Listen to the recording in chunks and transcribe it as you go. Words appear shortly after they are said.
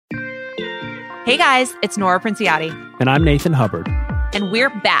Hey guys, it's Nora Princiati. And I'm Nathan Hubbard. And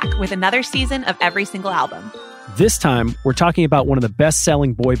we're back with another season of Every Single Album. This time, we're talking about one of the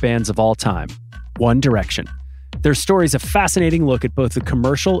best-selling boy bands of all time, One Direction. Their story is a fascinating look at both the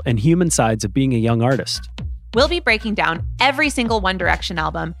commercial and human sides of being a young artist. We'll be breaking down every single One Direction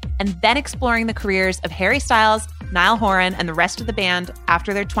album and then exploring the careers of Harry Styles, Niall Horan, and the rest of the band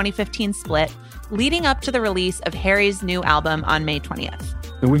after their 2015 split, leading up to the release of Harry's new album on May 20th.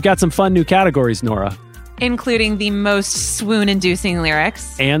 And we've got some fun new categories, Nora. Including the most swoon-inducing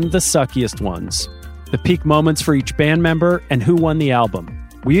lyrics. And the suckiest ones. The peak moments for each band member and who won the album.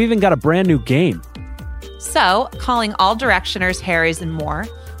 We've even got a brand new game. So, calling all Directioners, Harrys, and more,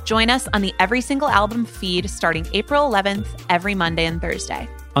 join us on the Every Single Album feed starting April 11th, every Monday and Thursday.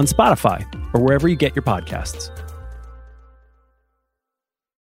 On Spotify, or wherever you get your podcasts.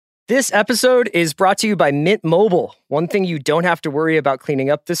 This episode is brought to you by Mint Mobile. One thing you don't have to worry about cleaning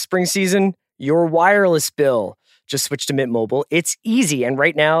up this spring season, your wireless bill. Just switch to Mint Mobile. It's easy, and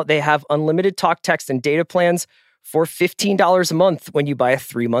right now they have unlimited talk, text, and data plans for $15 a month when you buy a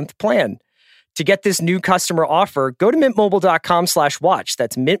 3-month plan. To get this new customer offer, go to mintmobile.com/watch.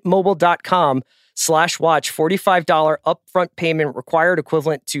 That's mintmobile.com/watch. $45 upfront payment required,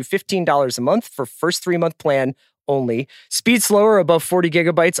 equivalent to $15 a month for first 3-month plan only. Speed slower above 40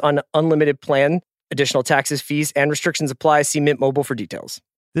 gigabytes on unlimited plan. Additional taxes, fees, and restrictions apply. See Mint Mobile for details.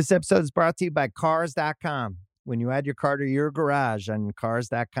 This episode is brought to you by Cars.com. When you add your car to your garage on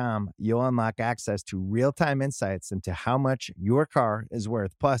Cars.com, you'll unlock access to real-time insights into how much your car is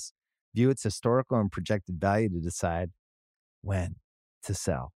worth. Plus, view its historical and projected value to decide when to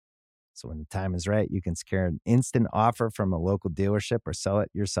sell. So when the time is right, you can secure an instant offer from a local dealership or sell it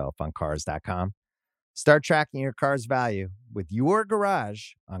yourself on Cars.com. Start tracking your car's value with your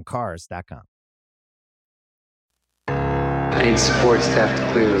garage on Cars.com. I need support staff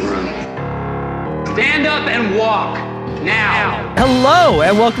to clear the room. Stand up and walk now. Hello,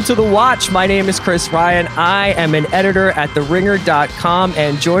 and welcome to The Watch. My name is Chris Ryan. I am an editor at TheRinger.com,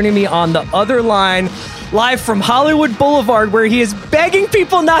 and joining me on the other line, live from Hollywood Boulevard, where he is begging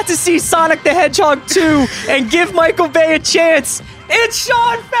people not to see Sonic the Hedgehog 2 and give Michael Bay a chance, it's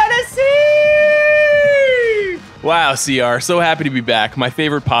Sean Fennessy! Wow, CR. So happy to be back. My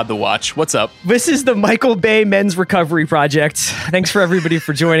favorite pod to watch. What's up? This is the Michael Bay Men's Recovery Project. Thanks for everybody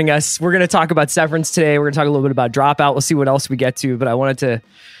for joining us. We're going to talk about Severance today. We're going to talk a little bit about Dropout. We'll see what else we get to, but I wanted to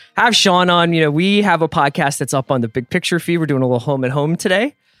have Sean on. You know, we have a podcast that's up on the Big Picture feed. We're doing a little home and home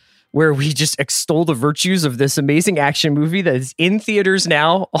today, where we just extol the virtues of this amazing action movie that is in theaters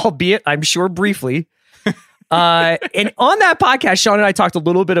now, albeit, I'm sure, briefly. And on that podcast, Sean and I talked a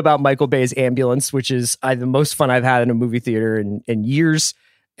little bit about Michael Bay's Ambulance, which is the most fun I've had in a movie theater in years,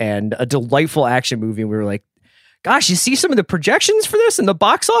 and a delightful action movie. And we were like, gosh, you see some of the projections for this in the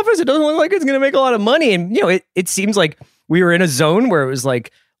box office? It doesn't look like it's going to make a lot of money. And, you know, it seems like we were in a zone where it was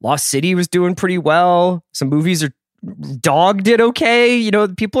like Lost City was doing pretty well. Some movies are Dog did okay. You know,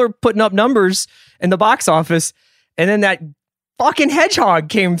 people are putting up numbers in the box office. And then that fucking hedgehog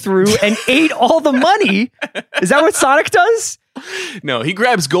came through and ate all the money. Is that what Sonic does? No, he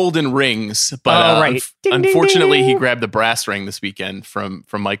grabs golden rings, but right. Unfortunately, ding, ding. he grabbed the brass ring this weekend from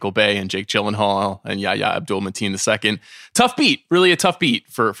Michael Bay and Jake Gyllenhaal and Yahya Abdul-Mateen II. Tough beat, really a tough beat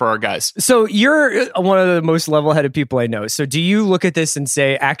for our guys. So you're one of the most level-headed people I know. So do you look at this and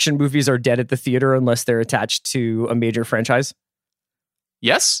say action movies are dead at the theater unless they're attached to a major franchise?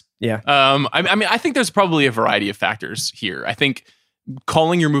 Yes. Yeah. I mean, I think there's probably a variety of factors here. I think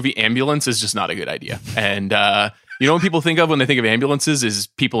calling your movie Ambulance is just not a good idea. And you know what people think of when they think of ambulances is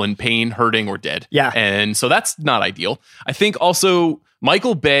people in pain, hurting, or dead. Yeah. And so that's not ideal. I think also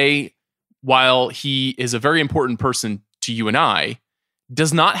Michael Bay, while he is a very important person to you and I,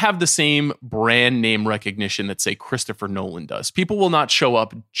 does not have the same brand name recognition that, say, Christopher Nolan does. People will not show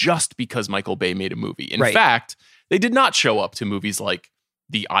up just because Michael Bay made a movie. In fact, they did not show up to movies like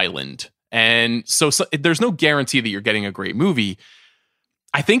The Island. And so there's no guarantee that you're getting a great movie.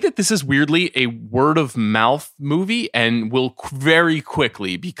 I think that this is weirdly a word of mouth movie and will very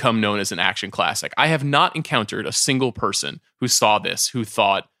quickly become known as an action classic. I have not encountered a single person who saw this who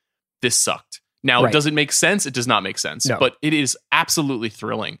thought this sucked. Now, Does it make sense? It does not make sense, but it is absolutely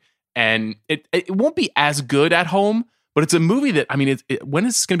thrilling. And it won't be as good at home, but it's a movie that, I mean, when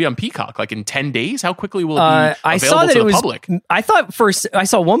is this going to be on Peacock? Like in 10 days? How quickly will it be available to the public? I thought first, I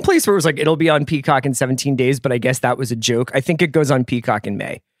saw one place where it was like, it'll be on Peacock in 17 days, but I guess that was a joke. I think it goes on Peacock in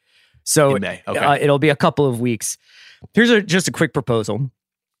May. So in May. Okay. It'll be a couple of weeks. Here's just a quick proposal.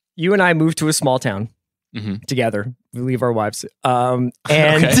 You and I moved to a small town together. We leave our wives. And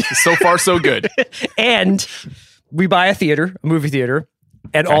okay. So far, so good. And we buy a movie theater.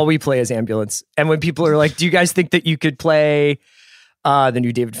 and all we play is ambulance. And when people are like, do you guys think that you could play the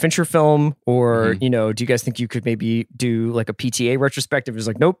new David Fincher film? Or, do you guys think you could maybe do like a PTA retrospective? It's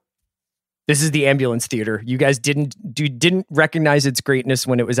like, nope. This is the ambulance theater. You guys didn't recognize its greatness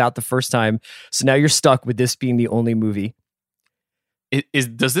when it was out the first time. So now you're stuck with this being the only movie.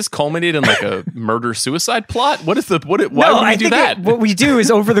 Does this culminate in like a murder-suicide plot? Why would we do that? What we do is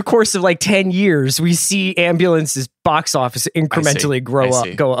over the course of like 10 years, we see Ambulance's box office incrementally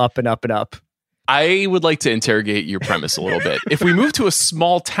go up and up and up. I would like to interrogate your premise a little bit. If we move to a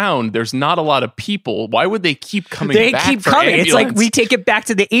small town, there's not a lot of people. Why would they keep coming back? They keep coming. Ambulance? It's like we take it back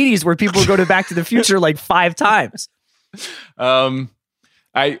to the 80s where people go to Back to the Future like 5 times. Okay,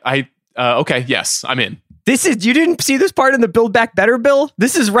 yes, I'm in. You didn't see this part in the Build Back Better bill?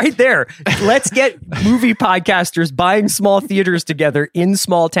 This is right there. Let's get movie podcasters buying small theaters together in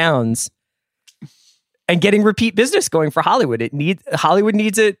small towns and getting repeat business going for Hollywood. Hollywood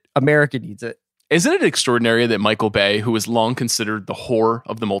needs it. America needs it. Isn't it extraordinary that Michael Bay, who was long considered the whore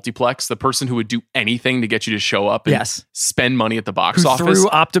of the multiplex, the person who would do anything to get you to show up and spend money at the box office, threw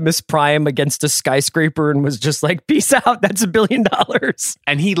Optimus Prime against a skyscraper and was just like, peace out, that's $1 billion.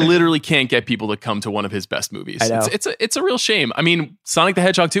 And he literally can't get people to come to one of his best movies. I know. It's a real shame. I mean, Sonic the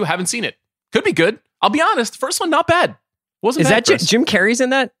Hedgehog 2, haven't seen it. Could be good. I'll be honest. First one, not bad. Wasn't bad. Is that Jim Carrey's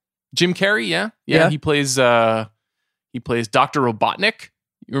in that? Jim Carrey, yeah. He plays Dr. Robotnik.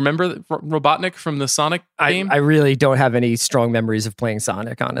 You remember Robotnik from the Sonic game? I really don't have any strong memories of playing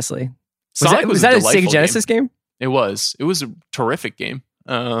Sonic, honestly. Was that a Sega Genesis game? It was. It was a terrific game.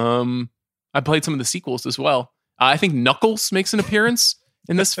 I played some of the sequels as well. I think Knuckles makes an appearance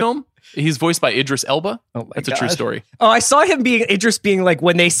in this film. He's voiced by Idris Elba. Oh my That's God. a true story. Oh, I saw him Idris being like,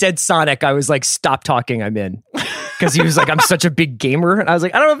 when they said Sonic, I was like, stop talking, I'm in. Because he was like, I'm such a big gamer. And I was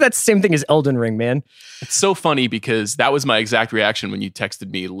like, I don't know if that's the same thing as Elden Ring, man. It's so funny because that was my exact reaction when you texted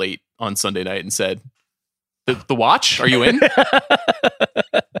me late on Sunday night and said, the watch? Are you in?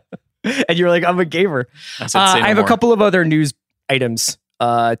 And you're like, I'm a gamer. I have a couple of other news items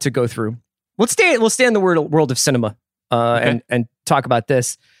to go through. We'll stay in the world of cinema and talk about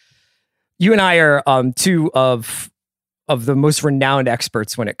this. You and I are two of the most renowned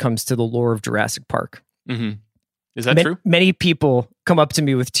experts when it comes to the lore of Jurassic Park. Mm-hmm. Is that true? Many people come up to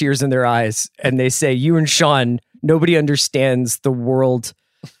me with tears in their eyes and they say, you and Sean, nobody understands the world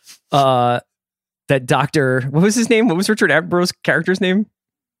that Dr. What was his name? What was Richard Attenborough's character's name?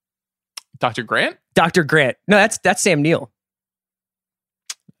 Dr. Grant? Dr. Grant. No, that's Sam Neill.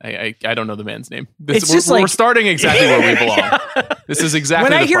 I don't know the man's name. We're starting exactly where we belong. This is exactly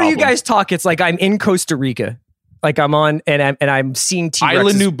when I hear problem. You guys talk, it's like I'm in Costa Rica. Like I'm on and I'm seeing T-Rexes.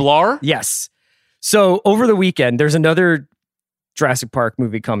 Isla Nublar? Yes. So over the weekend, there's another Jurassic Park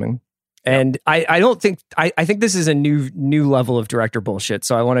movie coming. And I think this is a new level of director bullshit.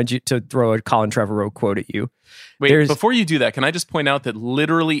 So I wanted you to throw a Colin Trevorrow quote at you. Wait, before you do that, can I just point out that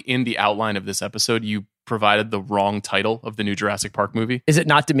literally in the outline of this episode, you provided the wrong title of the new Jurassic Park movie. Is it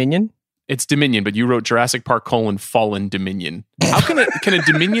not Dominion? It's Dominion, but you wrote Jurassic Park : Fallen Dominion. How can a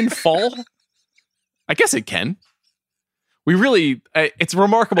Dominion fall? I guess it can. It's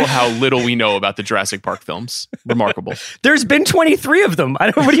remarkable how little we know about the Jurassic Park films. Remarkable. There's been 23 of them. I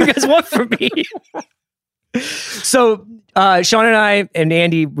don't know. What do you guys want from me? So Sean and I and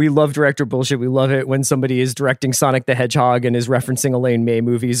Andy, we love director bullshit. We love it when somebody is directing Sonic the Hedgehog and is referencing Elaine May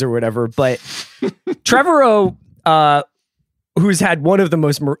movies or whatever. But Trevorrow, who's had one of the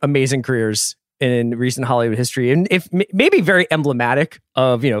most amazing careers in recent Hollywood history, and if maybe very emblematic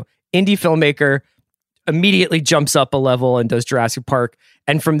of, indie filmmaker, immediately jumps up a level and does Jurassic Park,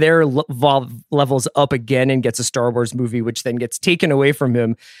 and from there levels up again and gets a Star Wars movie, which then gets taken away from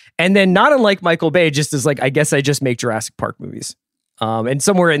him. And then, not unlike Michael Bay, just is like, I guess I just make Jurassic Park movies. And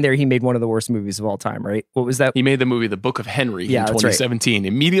somewhere in there, he made one of the worst movies of all time, right? What was that? He made the movie The Book of Henry in 2017,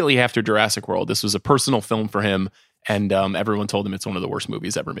 immediately after Jurassic World. This was a personal film for him, and everyone told him it's one of the worst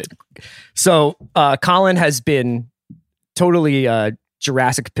movies ever made. So Colin has been totally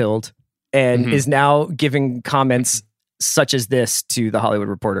Jurassic pilled, and is now giving comments such as this to The Hollywood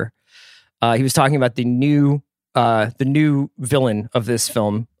Reporter. He was talking about the new villain of this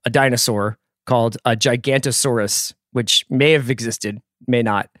film, a dinosaur called a Gigantosaurus, which may have existed, may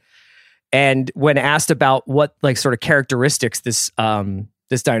not. And when asked about what sort of characteristics this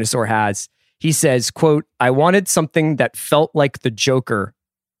dinosaur has, he says, quote, "I wanted something that felt like the Joker.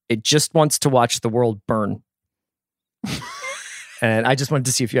 It just wants to watch the world burn." And I just wanted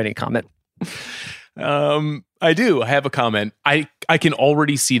to see if you had any comment. I do. I have a comment. I can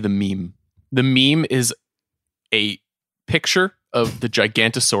already see the meme. The meme is a picture of the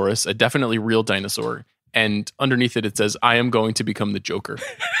Gigantosaurus, a definitely real dinosaur, and underneath it says, "I am going to become the Joker."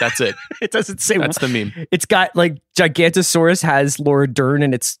 That's it. It doesn't say. That's the meme. It's got like Gigantosaurus has Laura Dern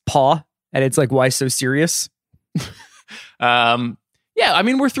in its paw, and it's like, why so serious? Yeah, I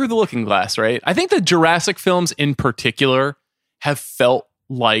mean, we're through the looking glass, right? I think the Jurassic films in particular have felt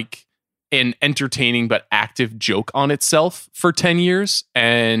like an entertaining but active joke on itself for 10 years.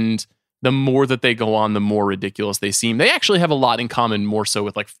 And the more that they go on, the more ridiculous they seem. They actually have a lot in common, more so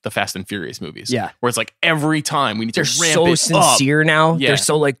with like the Fast and Furious movies. Yeah. Where it's like every time we need to ramp so it sincere up. now. Yeah. They're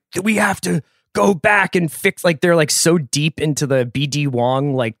so like, we have to go back and fix, like they're like so deep into the BD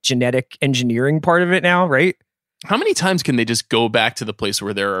Wong, like genetic engineering part of it now, right? How many times can they just go back to the place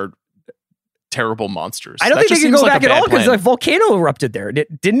where there are terrible monsters? I don't That think they just can seems go like back a at all bad because plan. a volcano erupted there.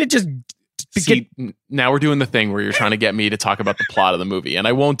 Didn't it just See, now we're doing the thing where you're trying to get me to talk about the plot of the movie, and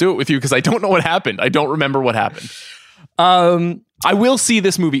I won't do it with you because I don't know what happened. I don't remember what happened. I will see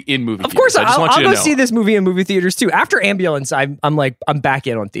this movie in movie theaters. Of course, I just want I'll you to go know. see this movie in movie theaters too. After Ambulance, I'm back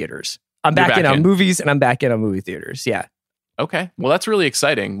in on theaters. I'm back in on movies, and I'm back in on movie theaters. Yeah. Okay. Well, that's really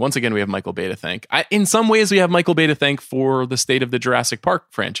exciting. Once again, we have Michael Bay to thank. In some ways, we have Michael Bay to thank for the state of the Jurassic Park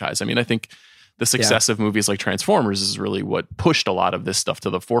franchise. I mean, I think the success of movies like Transformers is really what pushed a lot of this stuff to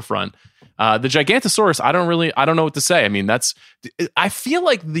the forefront. The Gigantosaurus, I don't know what to say. I mean, I feel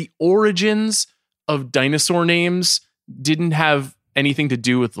like the origins of dinosaur names didn't have anything to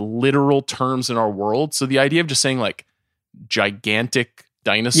do with literal terms in our world. So the idea of just saying like gigantic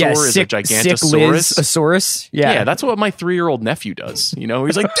dinosaur is a Gigantosaurus. Yeah, that's what my 3-year-old nephew does. You know,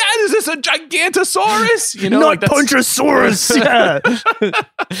 he's like, "Dad, is this a Gigantosaurus?" You know, not like that's, Punchosaurus. Yeah.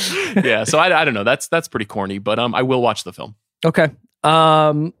 yeah. So I don't know. That's pretty corny, but I will watch the film. Okay.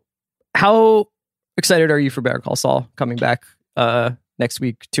 How excited are you for Better Call Saul coming back next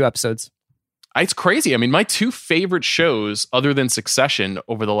week? 2 episodes. It's crazy. I mean, my 2 favorite shows, other than Succession,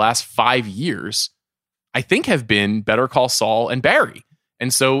 over the last 5 years, I think have been Better Call Saul and Barry.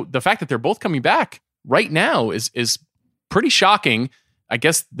 And so the fact that they're both coming back right now is pretty shocking. I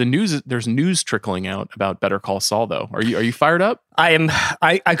guess there's news trickling out about Better Call Saul, though. Are you fired up? I am.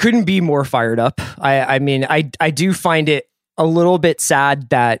 I couldn't be more fired up. I mean, I do find it a little bit sad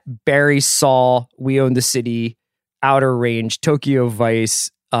that Barry, Saul, We Own the City, Outer Range, Tokyo Vice,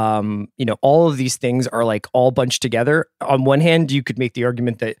 all of these things are like all bunched together. On one hand, you could make the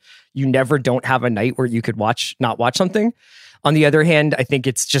argument that you never don't have a night where you could not watch something. On the other hand, I think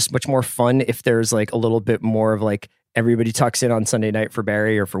it's just much more fun if there's like a little bit more of like everybody tucks in on Sunday night for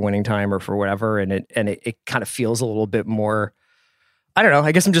Barry or for Winning Time or for whatever, and it kind of feels a little bit more. I don't know.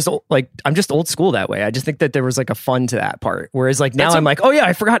 I guess I'm just old school that way. I just think that there was like a fun to that part. Whereas like now I'm like, oh yeah,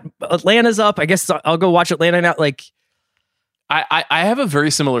 I forgot Atlanta's up. I guess I'll go watch Atlanta now. Like, I have a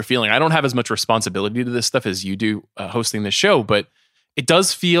very similar feeling. I don't have as much responsibility to this stuff as you do hosting this show, but it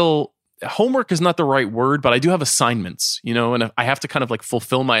does feel. Homework is not the right word, but I do have assignments, and I have to kind of like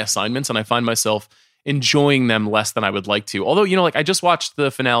fulfill my assignments, and I find myself enjoying them less than I would like to. Although, like I just watched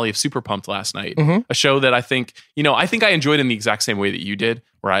the finale of Super Pumped last night, a show that I think I enjoyed in the exact same way that you did,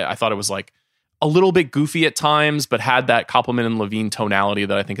 where I thought it was like a little bit goofy at times, but had that Koppelman and Levine tonality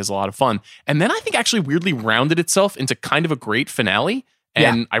that I think is a lot of fun. And then I think actually weirdly rounded itself into kind of a great finale.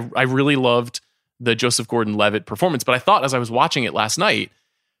 And I really loved the Joseph Gordon-Levitt performance, but I thought as I was watching it last night,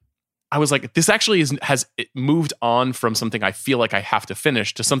 I was like, this actually has moved on from something I feel like I have to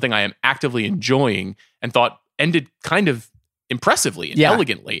finish to something I am actively enjoying, and thought ended kind of impressively and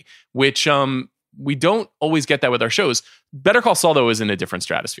elegantly, which we don't always get that with our shows. Better Call Saul, though, is in a different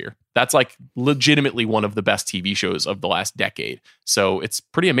stratosphere. That's like legitimately one of the best TV shows of the last decade. So it's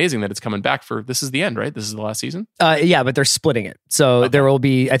pretty amazing that it's coming back this is the end, right? This is the last season? Yeah, but they're splitting it. So there will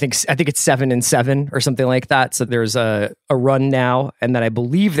be, I think it's 7 and 7 or something like that. So there's a run now. And then I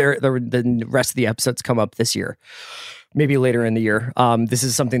believe the rest of the episodes come up this year, maybe later in the year. This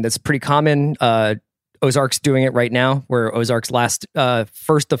is something that's pretty common. Ozark's doing it right now, where Ozark's the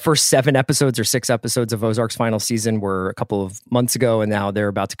first 7 episodes or 6 episodes of Ozark's final season were a couple of months ago, and now they're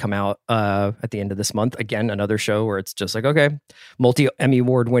about to come out at the end of this month. Again, another show where it's just like, okay, multi-Emmy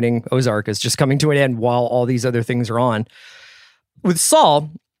award winning Ozark is just coming to an end while all these other things are on. With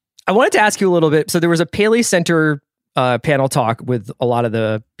Saul, I wanted to ask you a little bit. So there was a Paley Center panel talk with a lot of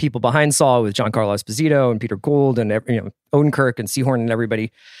the people behind Saul, with Giancarlo Esposito and Peter Gould and Odenkirk and Seahorn and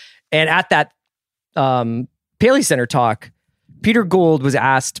everybody. And at that Paley Center talk, Peter Gould was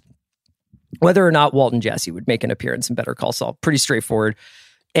asked whether or not Walton Jesse would make an appearance in Better Call Saul. Pretty straightforward.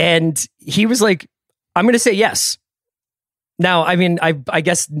 And he was like, I'm going to say yes. Now, I mean, I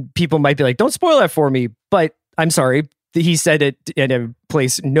guess people might be like, don't spoil that for me, but I'm sorry. He said it in a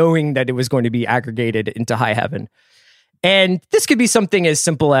place knowing that it was going to be aggregated into high heaven. And this could be something as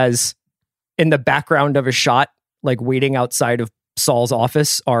simple as in the background of a shot, like waiting outside of Saul's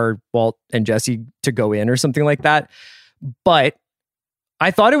office, are Walt and Jesse to go in or something like that. But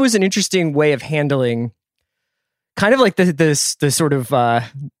I thought it was an interesting way of handling kind of like the sort of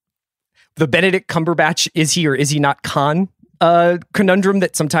the Benedict Cumberbatch, is he or is he not Khan conundrum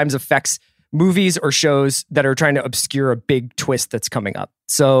that sometimes affects movies or shows that are trying to obscure a big twist that's coming up.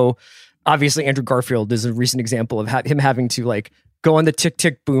 So obviously Andrew Garfield is a recent example of him having to like go on the Tick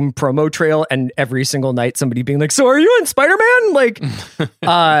Tick Boom promo trail, and every single night somebody being like, so are you in Spider-Man? Like,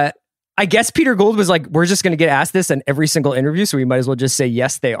 I guess Peter Gould was like, we're just going to get asked this in every single interview, so we might as well just say,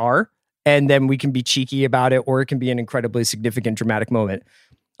 yes, they are. And then we can be cheeky about it, or it can be an incredibly significant, dramatic moment.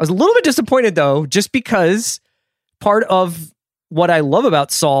 I was a little bit disappointed, though, just because part of what I love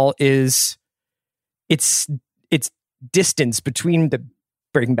about Saul is its distance between the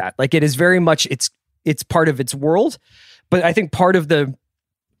Breaking Bad. Like, it is very much, it's part of its world. But I think part of the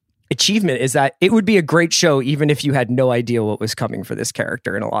achievement is that it would be a great show even if you had no idea what was coming for this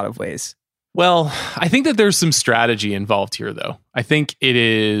character in a lot of ways. Well, I think that there's some strategy involved here, though. I think it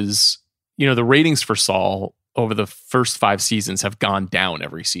is, the ratings for Saul over the first 5 seasons have gone down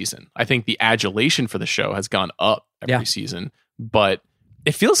every season. I think the adulation for the show has gone up every season, but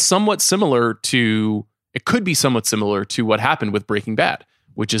it feels somewhat similar to, it could be somewhat similar to what happened with Breaking Bad,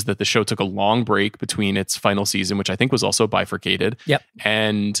 which is that the show took a long break between its final season, which I think was also bifurcated. Yep.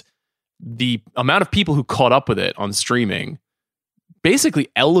 And the amount of people who caught up with it on streaming basically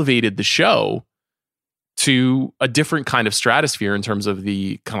elevated the show to a different kind of stratosphere in terms of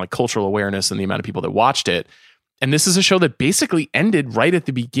the kind of like cultural awareness and the amount of people that watched it. And this is a show that basically ended right at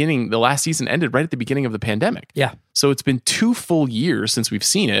the beginning. The last season ended right at the beginning of the pandemic. Yeah. So it's been 2 full years since we've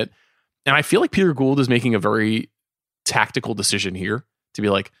seen it. And I feel like Peter Gould is making a very tactical decision here to be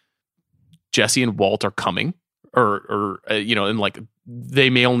like, Jesse and Walt are coming, and like, they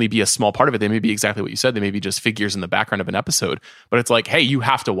may only be a small part of it. They may be exactly what you said. They may be just figures in the background of an episode, but it's like, hey, you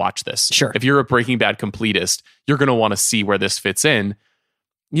have to watch this. Sure. If you're a Breaking Bad completist, you're going to want to see where this fits in.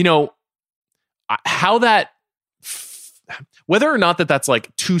 How that, whether or not that's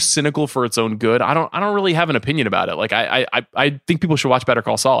like too cynical for its own good, I don't really have an opinion about it. Like, I think people should watch Better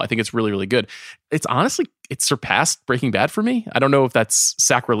Call Saul. I think it's really, really good. It's honestly, it's surpassed Breaking Bad for me. I don't know if that's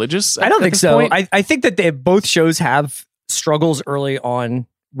sacrilegious. I don't think so. I think that both shows have struggles early on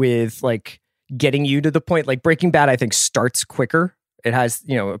with like getting you to the point. Like Breaking Bad, I think starts quicker. It has,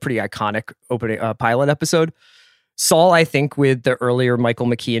 a pretty iconic opening pilot episode. Saul, I think, with the earlier Michael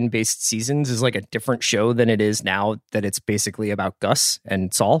McKean based seasons is like a different show than it is now that it's basically about Gus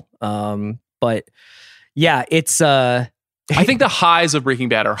and Saul. But yeah, it's I think the highs of Breaking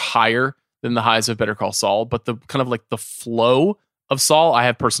Bad are higher than the highs of Better Call Saul, but the kind of like the flow of Saul, I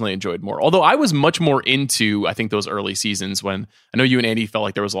have personally enjoyed more. Although I was much more into, I think, those early seasons when I know you and Andy felt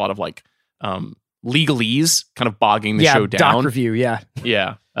like there was a lot of like legalese kind of bogging the show down. Doc review,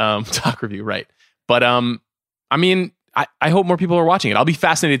 yeah. Doc review, right. But I mean, I hope more people are watching it. I'll be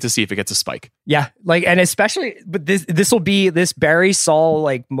fascinated to see if it gets a spike. Yeah, like, and especially, but this will be, this Barry Saul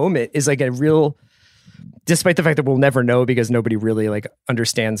like moment is like a real, despite the fact that we'll never know because nobody really like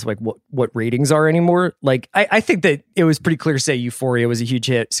understands like what ratings are anymore. Like, I think that it was pretty clear to say Euphoria was a huge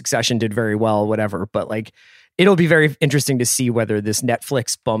hit, Succession did very well, whatever. But like, it'll be very interesting to see whether this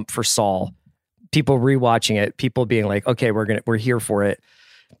Netflix bump for Saul, people rewatching it, people being like, okay, we're here for it.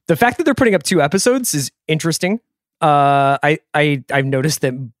 The fact that they're putting up 2 episodes is interesting. I've noticed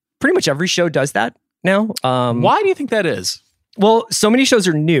that pretty much every show does that now. Why do you think that is? Well, so many shows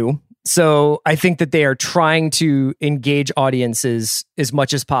are new. So I think that they are trying to engage audiences as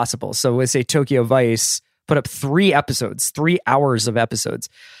much as possible. So let's say Tokyo Vice put up 3 episodes, 3 hours of episodes.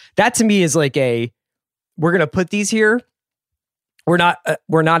 That to me is like we're going to put these here. We're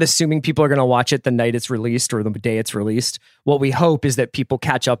not assuming people are going to watch it the night it's released or the day it's released. What we hope is that people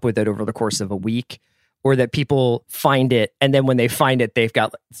catch up with it over the course of a week, or that people find it, and then when they find it, they've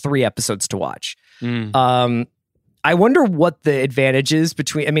got 3 episodes to watch. I wonder what the advantage is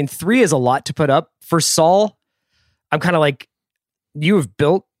between, I mean, 3 is a lot to put up. For Saul, I'm kind of like, you have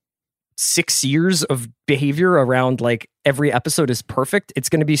built 6 years of behavior around like every episode is perfect. It's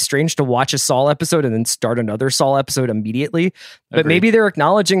going to be strange to watch a Saul episode and then start another Saul episode immediately. But maybe they're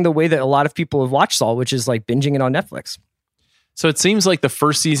acknowledging the way that a lot of people have watched Saul, which is like binging it on Netflix. So it seems like the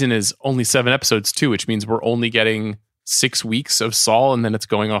first season is only 7 episodes too, which means we're only getting 6 weeks of Saul, and then it's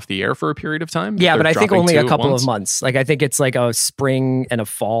going off the air for a period of time. Yeah, but I think only a couple of months. Like, I think it's like a spring and a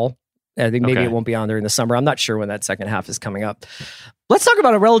fall. I think maybe it won't be on during the summer. I'm not sure when that second half is coming up. Let's talk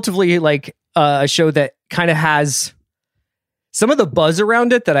about a relatively like a show that kind of has some of the buzz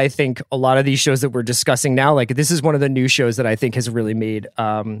around it that I think a lot of these shows that we're discussing now, like this is one of the new shows that I think has really made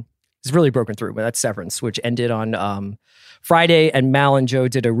has really broken through. But that's Severance, which ended on Friday, and Mal and Joe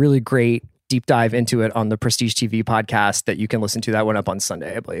did a really great deep dive into it on the Prestige TV podcast that you can listen to. That went up on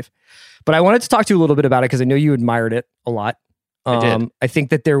Sunday, I believe. But I wanted to talk to you a little bit about it because I know you admired it a lot. I did. I think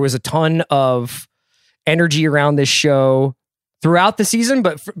that there was a ton of energy around this show throughout the season,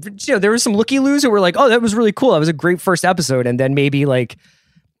 but there was some looky-loos who were like, oh, that was really cool. That was a great first episode. And then maybe like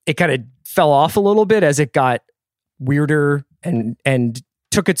it kind of fell off a little bit as it got weirder and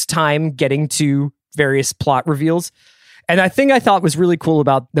took its time getting to various plot reveals. And the thing I thought was really cool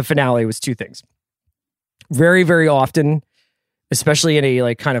about the finale was two things. Very, very often, especially in a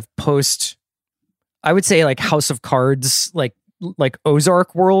like kind of post, I would say like House of Cards, like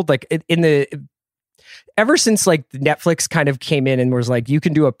Ozark world, like ever since like Netflix kind of came in and was like, you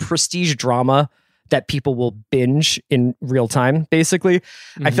can do a prestige drama that people will binge in real time, basically.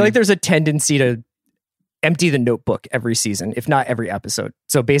 Mm-hmm. I feel like there's a tendency to empty the notebook every season, if not every episode.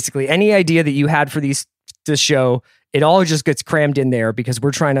 So basically any idea that you had for this show, it all just gets crammed in there because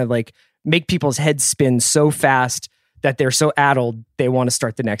we're trying to like make people's heads spin so fast that they're so addled, they want to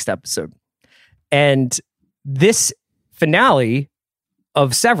start the next episode. And this finale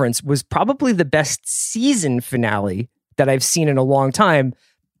of Severance was probably the best season finale that I've seen in a long time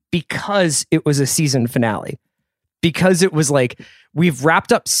because it was a season finale. Because it was like, we've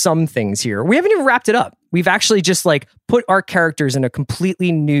wrapped up some things here. We haven't even wrapped it up. We've actually just like put our characters in a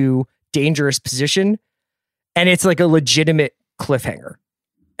completely new, dangerous position. And it's like a legitimate cliffhanger.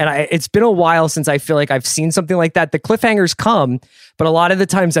 And it's been a while since I feel like I've seen something like that. The cliffhangers come, but a lot of the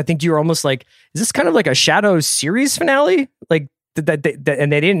times I think you're almost like, is this kind of like a Shadow series finale? Like, and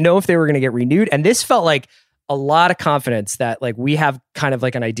they didn't know if they were going to get renewed. And this felt like a lot of confidence that like we have kind of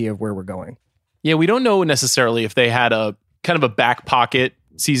like an idea of where we're going. Yeah, we don't know necessarily if they had a kind of a back pocket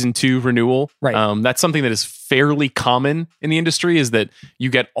season 2 renewal. Right. That's something that is fairly common in the industry, is that you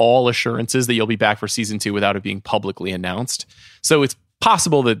get all assurances that you'll be back for season 2 without it being publicly announced. So it's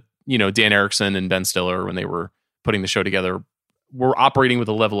possible that, Dan Erickson and Ben Stiller, when they were putting the show together, were operating with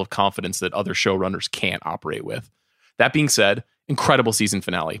a level of confidence that other showrunners can't operate with. That being said, incredible season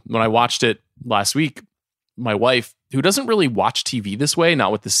finale. When I watched it last week, my wife, who doesn't really watch TV this way,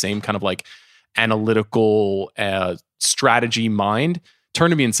 not with the same kind of like analytical strategy mind,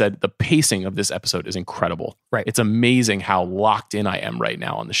 turned to me and said, the pacing of this episode is incredible. Right. It's amazing how locked in I am right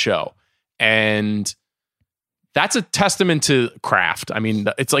now on the show. And that's a testament to craft. I mean,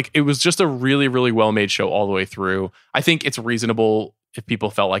 it's like, it was just a really, really well-made show all the way through. I think it's reasonable if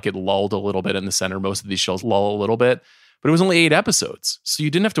people felt like it lulled a little bit in the center. Most of these shows lull a little bit, but it was only 8 episodes. So you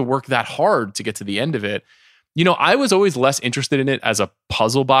didn't have to work that hard to get to the end of it. I was always less interested in it as a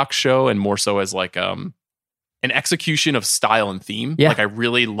puzzle box show and more so as like an execution of style and theme. Yeah. Like I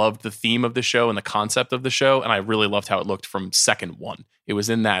really loved the theme of the show and the concept of the show. And I really loved how it looked from second one. It was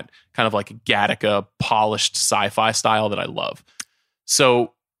in that kind of like Gattaca polished sci-fi style that I love.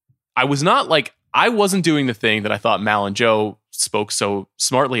 So I wasn't doing the thing that I thought Mal and Joe spoke so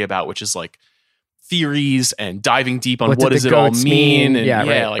smartly about, which is like theories and diving deep on what does it all mean. And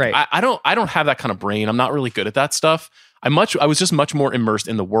right. I don't have that kind of brain. I'm not really good at that stuff. I was just much more immersed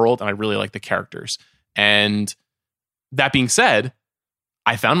in the world, and I really like the characters. And that being said,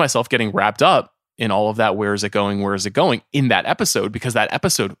 I found myself getting wrapped up in all of that. Where is it going in that episode? Because that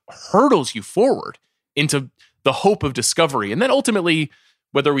episode hurdles you forward into the hope of discovery. And then ultimately,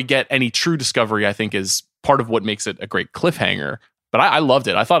 whether we get any true discovery, I think is part of what makes it a great cliffhanger. But I loved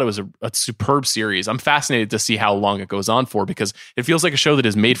it. I thought it was a superb series. I'm fascinated to see how long it goes on for, because it feels like a show that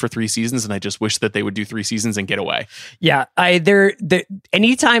is made for 3 seasons, and I just wish that they would do 3 seasons and get away. Yeah,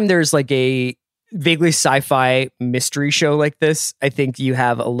 anytime there's like a vaguely sci-fi mystery show like this, I think you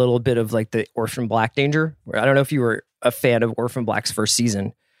have a little bit of like the Orphan Black danger. I don't know if you were a fan of Orphan Black's first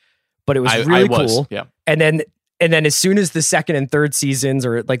season, but it was really cool. Yeah. And then as soon as the second and third seasons,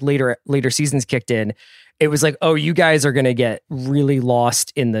 or like later seasons kicked in, it was like, oh, you guys are going to get really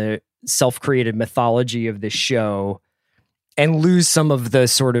lost in the self-created mythology of this show and lose some of the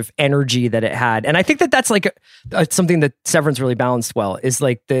sort of energy that it had. And I think that that's like something that Severance really balanced well, is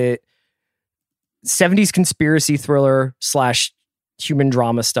like the 70s conspiracy thriller / human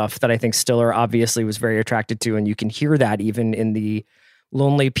drama stuff that I think Stiller obviously was very attracted to. And you can hear that even in the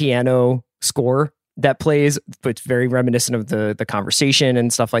lonely piano score that plays, but it's very reminiscent of the conversation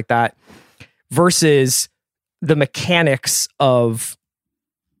and stuff like that, versus the mechanics of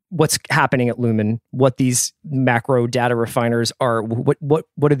what's happening at Lumen, what these macro data refiners are, what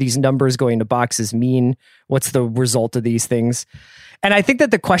are these numbers going to boxes mean? What's the result of these things? And I think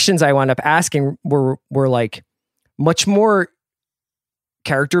that the questions I wound up asking were like much more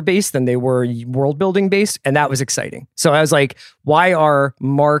character based than they were world building based, and that was exciting. So I was like, why are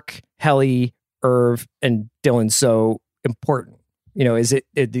Mark, Helly, Irv, and Dylan so important? Is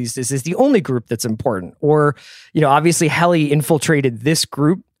this the only group that's important? Or, obviously Helly infiltrated this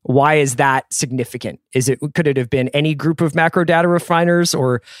group. Why is that significant? Could it have been any group of macro data refiners,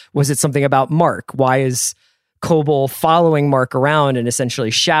 or was it something about Mark? Why is Coble following Mark around and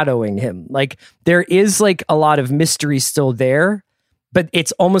essentially shadowing him? Like, there is like a lot of mystery still there, but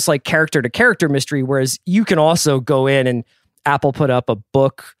it's almost like character to character mystery. Whereas you can also go in, and Apple put up a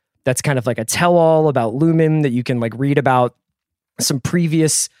book that's kind of like a tell-all about Lumen that you can like read about some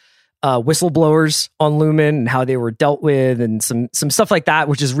previous whistleblowers on Lumen and how they were dealt with, and some stuff like that,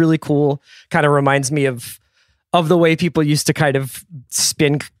 which is really cool. Kind of reminds me of the way people used to kind of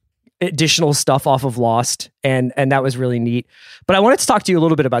spin additional stuff off of Lost, and that was really neat. But I wanted to talk to you a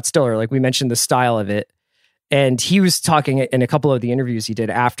little bit about Stiller. Like we mentioned the style of it, and he was talking in a couple of the interviews he did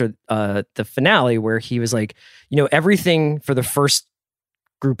after the finale, where he was like, everything for the first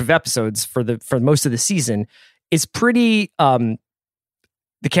group of episodes for most of the season is pretty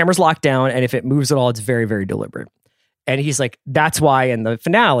the camera's locked down, and if it moves at all, it's very, very deliberate. And he's like, that's why in the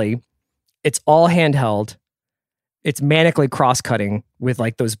finale, it's all handheld. It's manically cross-cutting with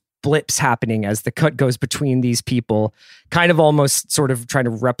like those blips happening as the cut goes between these people, kind of almost sort of trying to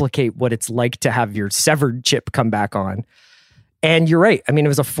replicate what it's like to have your severed chip come back on. And you're right. I mean, it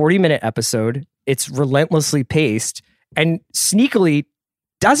was a 40-minute episode. It's relentlessly paced and sneakily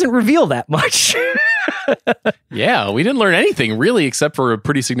doesn't reveal that much. Yeah, we didn't learn anything really, except for a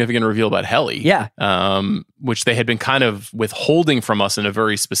pretty significant reveal about Helly. Yeah. Which they had been kind of withholding from us in a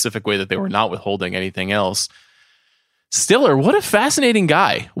very specific way that they were not withholding anything else. Stiller, what a fascinating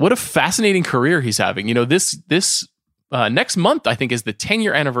guy. What a fascinating career he's having. This next month, I think, is the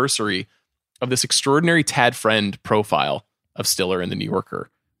 10-year anniversary of this extraordinary Tad Friend profile of Stiller in The New Yorker,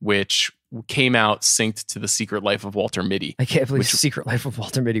 which came out synced to The Secret Life of Walter Mitty. I can't believe The Secret Life of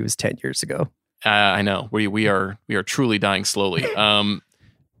Walter Mitty was 10 years ago. I know. We are truly dying slowly. And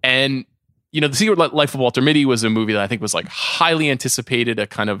The Secret Life of Walter Mitty was a movie that I think was like highly anticipated, a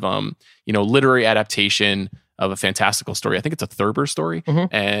kind of literary adaptation of a fantastical story. I think it's a Thurber story.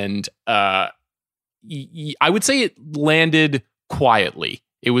 Mm-hmm. And I would say it landed quietly.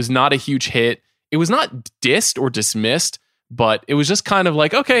 It was not a huge hit. It was not dissed or dismissed, but it was just kind of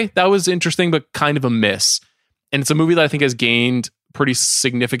like, okay, that was interesting, but kind of a miss. And it's a movie that I think has gained pretty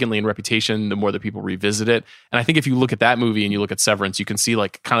significantly in reputation the more that people revisit it. And I think if you look at that movie and you look at Severance, you can see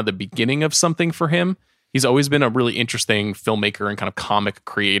like kind of the beginning of something for him. He's always been a really interesting filmmaker and kind of comic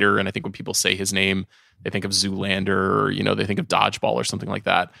creator. And I think when people say his name, they think of Zoolander, or, they think of Dodgeball or something like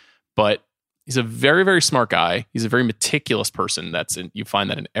that. But he's a very, very smart guy. He's a very meticulous person. You find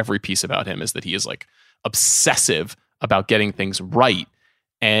that in every piece about him, is that he is like obsessive about getting things right.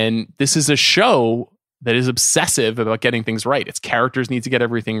 And this is a show that is obsessive about getting things right. Its characters need to get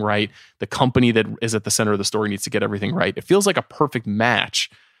everything right. The company that is at the center of the story needs to get everything right. It feels like a perfect match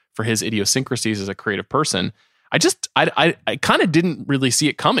for his idiosyncrasies as a creative person. I kind of didn't really see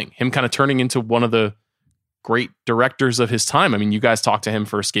it coming. Him kind of turning into one of the great directors of his time. I mean, you guys talked to him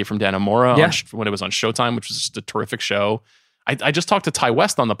for Escape from Dannemora when it was on Showtime, which was just a terrific show. I just talked to Ty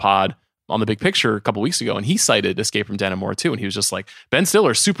West on the pod on The Big Picture a couple weeks ago, and he cited Escape from Dannemora too, and he was just like, Ben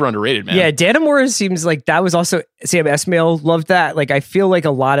Stiller is super underrated, man. Yeah, Dannemora seems like that was also, Sam Esmail loved that. Like, I feel like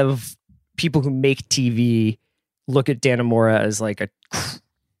a lot of people who make TV look at Dannemora as like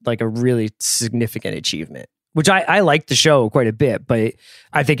a really significant achievement, which I like the show quite a bit, but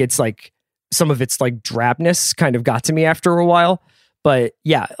I think it's like some of its like drabness kind of got to me after a while. But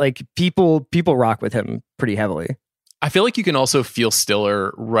yeah, like people rock with him pretty heavily. I feel like you can also feel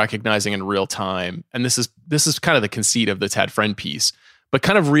Stiller recognizing in real time, and this is kind of the conceit of the Tad Friend piece, but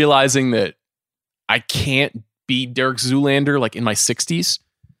kind of realizing that I can't be Derek Zoolander like in my 60s.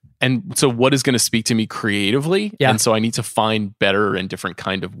 And so what is going to speak to me creatively? Yeah. And so I need to find better and different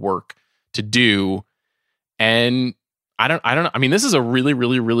kind of work to do. And I don't know. I mean, this is a really,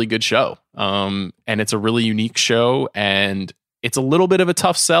 really, really good show. And it's a really unique show, and it's a little bit of a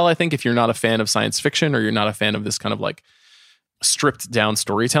tough sell, I think, if you're not a fan of science fiction or you're not a fan of this kind of like stripped down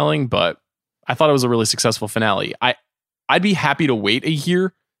storytelling. But I thought it was a really successful finale. I'd be happy to wait a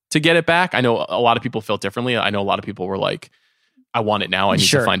year to get it back. I know a lot of people felt differently. I know a lot of people were like, I want it now. I need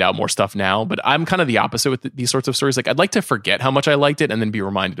to find out more stuff now. But I'm kind of the opposite with these sorts of stories. Like, I'd like to forget how much I liked it and then be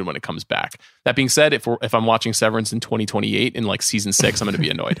reminded when it comes back. That being said, if I'm watching Severance in 2028 in like season 6, I'm going to be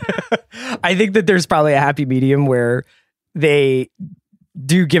annoyed. I think that there's probably a happy medium where they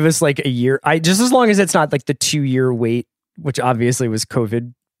do give us like a year. Just as long as it's not like the 2-year wait, which obviously was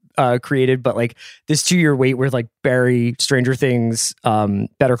COVID created, but like this 2-year wait with like Barry, Stranger Things,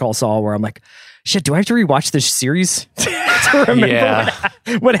 Better Call Saul, where I'm like, shit, do I have to rewatch this series to remember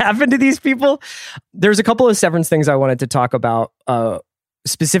what happened to these people? There's a couple of Severance things I wanted to talk about,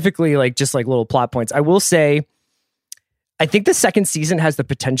 specifically like just like little plot points. I will say, I think the second season has the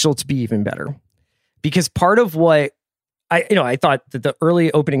potential to be even better, because part of what I thought that the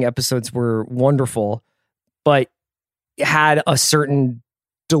early opening episodes were wonderful, but had a certain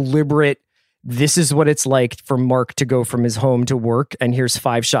deliberate, this is what it's like for Mark to go from his home to work, and here's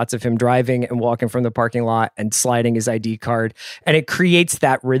 5 shots of him driving and walking from the parking lot and sliding his ID card, and it creates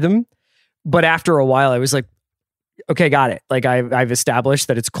that rhythm. But after a while, I was like, okay, got it. Like I've established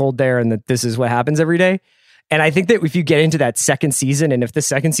that it's cold there and that this is what happens every day. And I think that if you get into that second season, and if the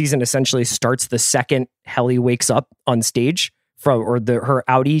second season essentially starts the second Helly wakes up on stage her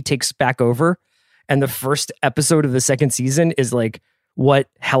Audi takes back over, and the first episode of the second season is like what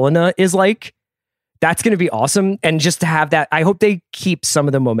Helena is like, that's going to be awesome. And just to have that, I hope they keep some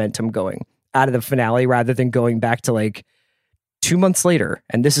of the momentum going out of the finale rather than going back to like 2 months later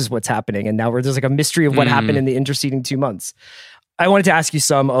and this is what's happening. And now there's like a mystery of what happened in the interceding 2 months. I wanted to ask you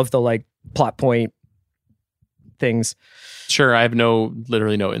some of the like plot point things. Sure, I have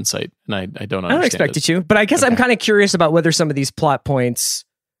literally no insight, and I don't understand. I don't expect you to, but I guess I'm kind of curious about whether some of these plot points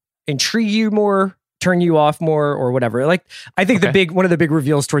intrigue you more, turn you off more, or whatever. Like, I think one of the big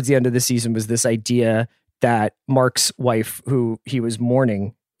reveals towards the end of the season was this idea that Mark's wife, who he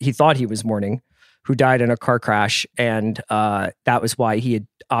thought he was mourning, who died in a car crash, and that was why he had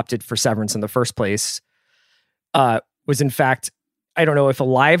opted for severance in the first place, was in fact, I don't know if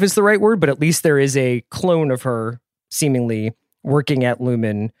alive is the right word, but at least there is a clone of her seemingly working at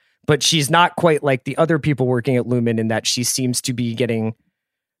Lumen, but she's not quite like the other people working at Lumen in that she seems to be getting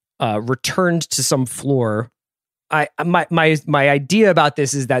returned to some floor. My idea about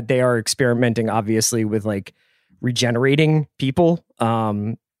this is that they are experimenting, obviously, with like regenerating people.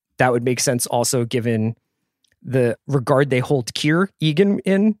 That would make sense also given the regard they hold Egan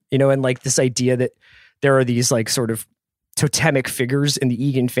in, and like this idea that there are these like sort of totemic figures in the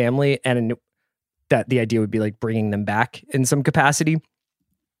Egan family, and that the idea would be like bringing them back in some capacity.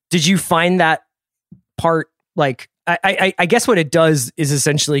 Did you find that part like, I guess what it does is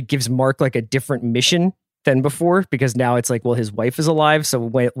essentially gives Mark like a different mission than before, because now it's like, well, his wife is alive. So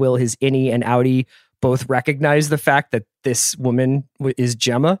will his Innie and Audi both recognize the fact that this woman is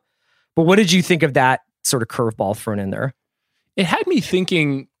Gemma? But what did you think of that sort of curveball thrown in there? It had me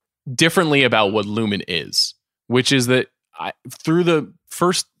thinking differently about what Lumen is, which is that through the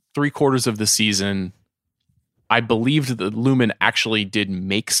first 3/4 of the season, I believed that Lumen actually did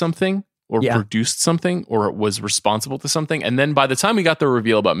make something or produced something or was responsible to something. And then by the time we got the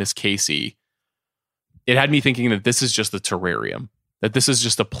reveal about Miss Casey, it had me thinking that this is just the terrarium, that this is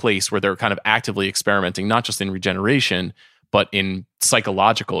just a place where they're kind of actively experimenting, not just in regeneration, but in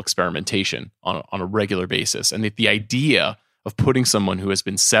psychological experimentation on a regular basis. And the idea of putting someone who has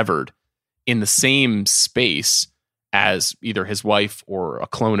been severed in the same space as either his wife or a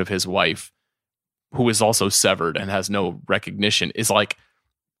clone of his wife who is also severed and has no recognition is like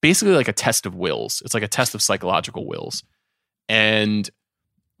basically like a test of wills. It's like a test of psychological wills. And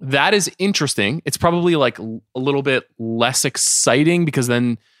that is interesting. It's probably like a little bit less exciting because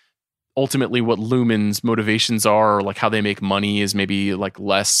then ultimately what Lumen's motivations are, or like how they make money, is maybe like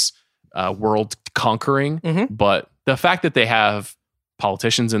less world conquering. Mm-hmm. But the fact that they have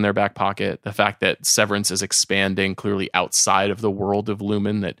politicians in their back pocket, the fact that Severance is expanding clearly outside of the world of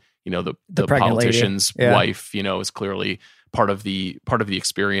Lumen, that the politician's wife is clearly part of the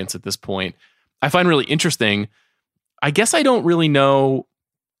experience at this point, I find really interesting. I guess I don't really know.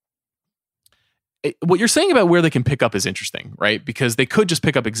 What you're saying about where they can pick up is interesting, right? Because they could just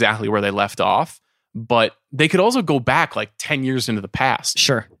pick up exactly where they left off, but they could also go back like 10 years into the past.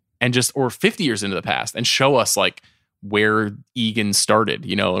 Sure. And or 50 years into the past and show us like where Egan started,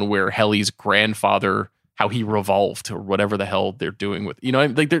 and where Helly's grandfather, how he revolved, or whatever the hell they're doing with,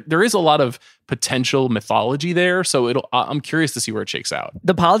 like there is a lot of potential mythology there. So I'm curious to see where it shakes out.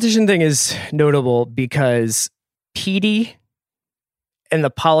 The politician thing is notable because Petey and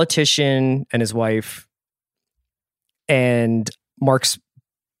the politician and his wife and Mark's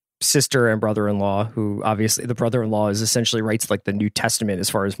sister and brother-in-law, who obviously the brother-in-law is essentially writes like the New Testament as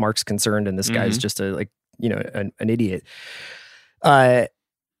far as Mark's concerned. And this guy's just an idiot.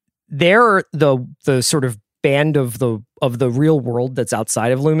 They're the sort of band of the real world that's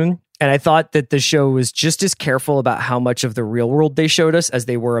outside of Lumen. And I thought that the show was just as careful about how much of the real world they showed us as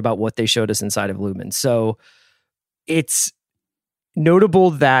they were about what they showed us inside of Lumen. So it's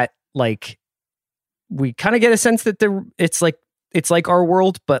notable that like we kind of get a sense that it's like our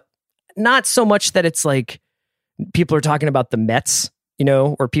world, but not so much that it's like people are talking about the Mets, you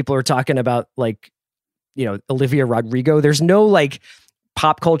know, or people are talking about like, you know, Olivia Rodrigo. There's no like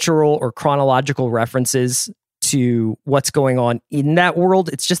pop cultural or chronological references to what's going on in that world.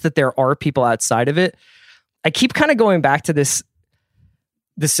 It's just that there are people outside of it. I keep kind of going back to this,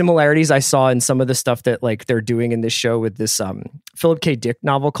 the similarities I saw in some of the stuff that like they're doing in this show with this Philip K. Dick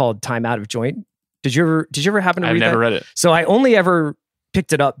novel called Time Out of Joint. Did you ever happen to read that? I've never read it. So I only ever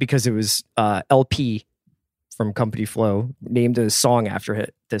picked it up because it was LP from Company Flow named a song after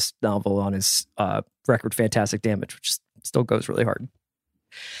this novel on his record Fantastic Damage, which still goes really hard.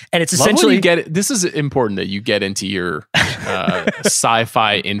 And it's essentially you get it. This is important that you get into your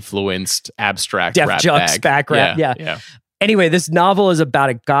sci-fi influenced abstract Def rap Jux back rap. Yeah. Anyway, this novel is about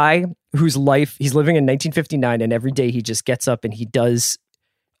a guy whose life, he's living in 1959, and every day he just gets up and he does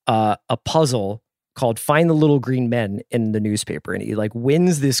a puzzle called Find the Little Green Men in the newspaper. And he like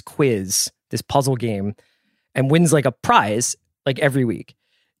wins this quiz, this puzzle game, and wins like a prize like every week.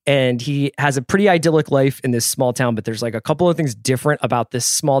 And he has a pretty idyllic life in this small town, but there's like a couple of things different about this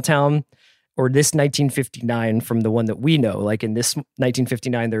small town or this 1959 from the one that we know. Like in this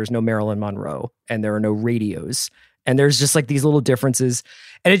 1959, there's no Marilyn Monroe and there are no radios. And there's just like these little differences.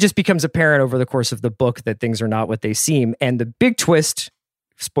 And it just becomes apparent over the course of the book that things are not what they seem. And the big twist,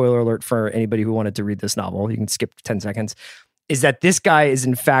 spoiler alert for anybody who wanted to read this novel, you can skip 10 seconds, is that this guy is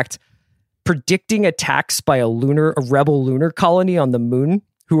in fact predicting attacks by a rebel lunar colony on the moon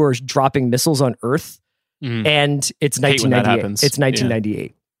who are dropping missiles on Earth. And it's 1998. It's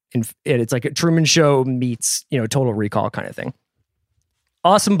 1998. Yeah. And it's like a Truman Show meets, you know, Total Recall kind of thing.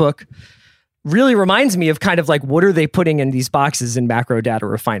 Awesome book. Really reminds me of kind of like, what are they putting in these boxes in macro data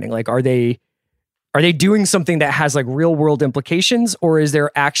refining? Like, are they doing something that has like real world implications, or is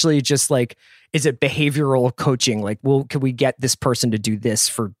there actually just like, is it behavioral coaching? Like, well, can we get this person to do this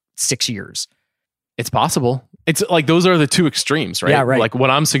for 6 years? It's possible. It's like, those are the two extremes, right? Yeah, right. Like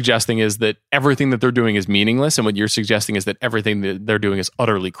what I'm suggesting is that everything that they're doing is meaningless. And what you're suggesting is that everything that they're doing is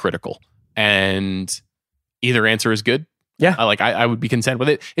utterly critical, and either answer is good. Yeah. I would be content with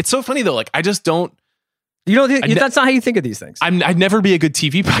it. It's so funny though. Like, I just don't, that's not how you think of these things. I'd never be a good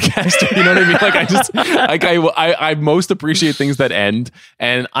TV podcaster. You know what I mean? Like, I just, like, I most appreciate things that end,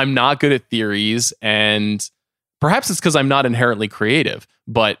 and I'm not good at theories, and perhaps it's because I'm not inherently creative,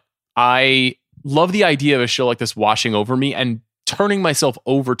 but I love the idea of a show like this washing over me and turning myself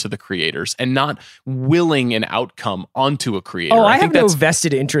over to the creators and not willing an outcome onto a creator. Oh, I have no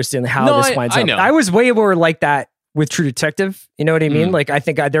vested interest in how this winds up. Know. I was way more like that with True Detective. You know what I mean? Like, I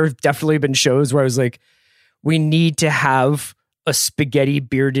think there have definitely been shows where I was like, we need to have a spaghetti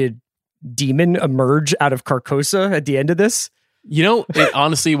bearded demon emerge out of Carcosa at the end of this. You know,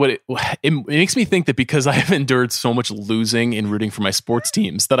 honestly, it makes me think that because I have endured so much losing in rooting for my sports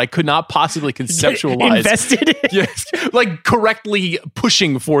teams that I could not possibly conceptualize invested in. Yes, like correctly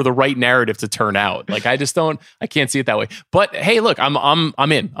pushing for the right narrative to turn out. Like, I can't see it that way. But hey, look, I'm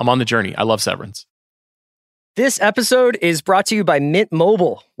in. I'm on the journey. I love Severance. This episode is brought to you by Mint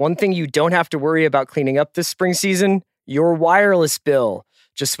Mobile. One thing you don't have to worry about cleaning up this spring season, your wireless bill.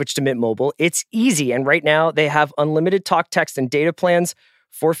 Just switch to Mint Mobile. It's easy, and right now they have unlimited talk, text, and data plans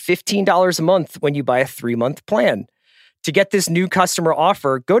for $15 a month when you buy a 3-month plan. To get this new customer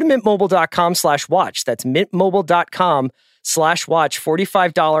offer, go to mintmobile.com/watch. That's mintmobile.com/watch.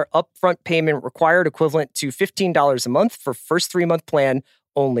 $45 upfront payment required, equivalent to $15 a month for first 3-month plan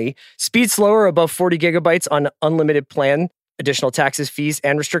only. Speed slower above 40 gigabytes on unlimited plan. Additional taxes, fees,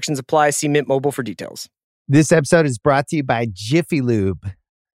 and restrictions apply. See Mint Mobile for details. This episode is brought to you by Jiffy Lube.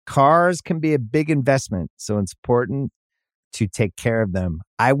 Cars can be a big investment, so it's important to take care of them.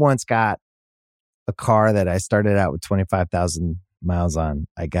 I once got a car that I started out with 25,000 miles on.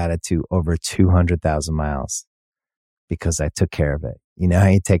 I got it to over 200,000 miles because I took care of it. You know how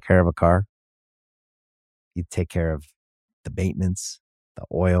you take care of a car? You take care of the maintenance, the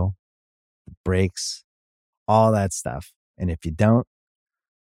oil, the brakes, all that stuff. And if you don't,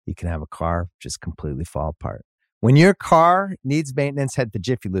 you can have a car just completely fall apart. When your car needs maintenance, head to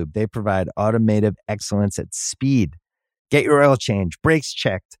Jiffy Lube. They provide automotive excellence at speed. Get your oil change, brakes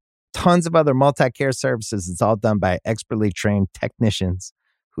checked, tons of other multi-care services. It's all done by expertly trained technicians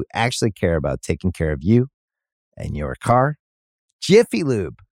who actually care about taking care of you and your car. Jiffy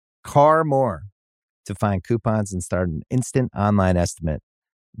Lube, car more. To find coupons and start an instant online estimate,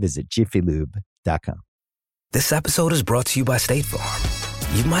 visit jiffylube.com. This episode is brought to you by State Farm.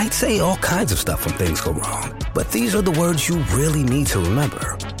 You might say all kinds of stuff when things go wrong, but these are the words you really need to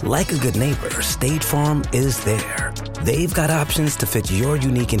remember. Like a good neighbor, State Farm is there. They've got options to fit your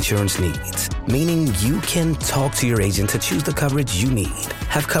unique insurance needs, meaning you can talk to your agent to choose the coverage you need.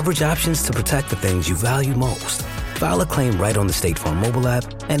 Have coverage options to protect the things you value most. File a claim right on the State Farm mobile app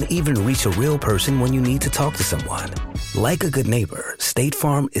and even reach a real person when you need to talk to someone. Like a good neighbor, State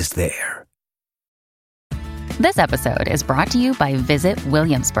Farm is there. This episode is brought to you by Visit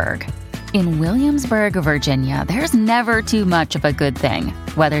Williamsburg. In Williamsburg, Virginia, there's never too much of a good thing.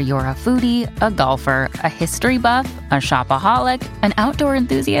 Whether you're a foodie, a golfer, a history buff, a shopaholic, an outdoor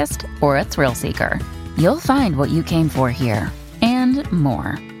enthusiast, or a thrill seeker, you'll find what you came for here and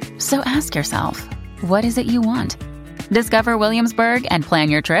more. So ask yourself, what is it you want? Discover Williamsburg and plan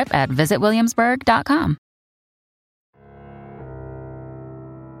your trip at visitwilliamsburg.com.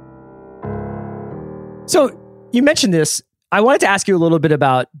 So you mentioned this. I wanted to ask you a little bit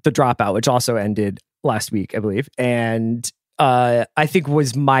about The Dropout, which also ended last week, I believe. And I think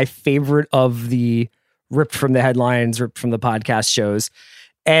was my favorite of the ripped from the headlines, ripped from the podcast shows.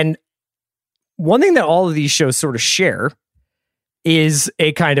 And one thing that all of these shows sort of share is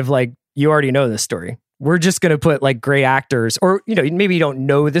a kind of like, you already know this story. We're just going to put like gray actors, or, you know, maybe you don't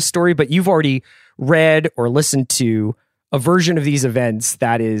know this story, but you've already read or listened to a version of these events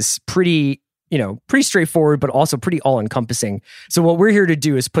that is pretty straightforward, but also pretty all-encompassing. So what we're here to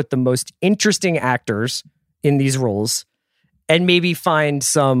do is put the most interesting actors in these roles and maybe find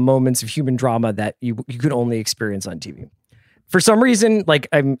some moments of human drama that you could only experience on TV. For some reason, like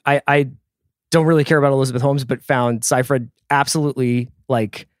I don't really care about Elizabeth Holmes, but found Seyfried absolutely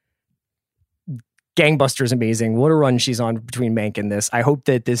like gangbusters amazing. What a run she's on between Mank and this. I hope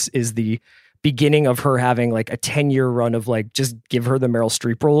that this is the beginning of her having like a 10-year run of like, just give her the Meryl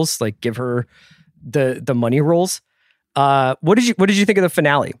Streep roles, like give her the money roles. What did you think of the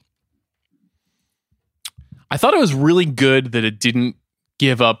finale? I thought it was really good that it didn't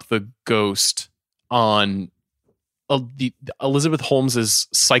give up the ghost on the Elizabeth Holmes's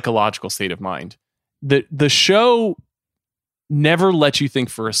psychological state of mind. The show never let you think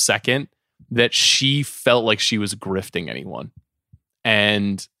for a second that she felt like she was grifting anyone.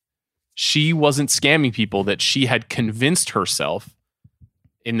 And she wasn't scamming people, that she had convinced herself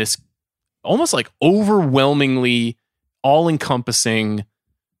in this almost like overwhelmingly all-encompassing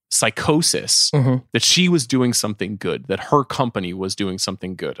psychosis that she was doing something good, that her company was doing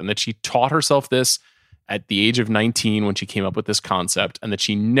something good, and that she taught herself this at the age of 19 when she came up with this concept, and that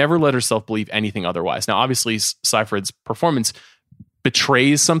she never let herself believe anything otherwise. Now, obviously, Seyfried's performance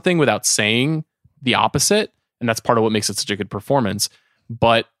betrays something without saying the opposite, and that's part of what makes it such a good performance.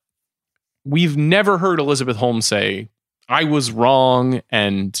 But we've never heard Elizabeth Holmes say, I was wrong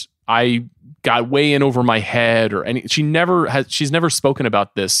and I got way in over my head, or any. She's never spoken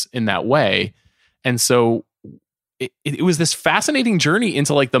about this in that way. And so it was this fascinating journey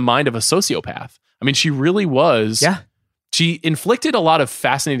into like the mind of a sociopath. I mean, she really was. Yeah. She inflicted a lot of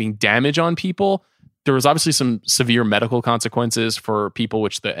fascinating damage on people. There was obviously some severe medical consequences for people,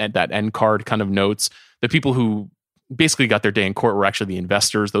 which that end card kind of notes. The people who basically got their day in court were actually the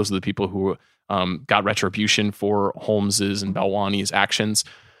investors. Those are the people who got retribution for Holmes's and Balwani's actions.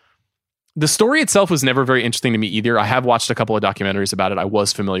 The story itself was never very interesting to me either. I have watched a couple of documentaries about it. I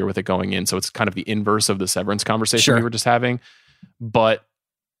was familiar with it going in, so it's kind of the inverse of the Severance conversation we were just having. But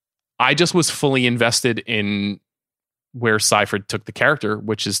I just was fully invested in where Seyfried took the character,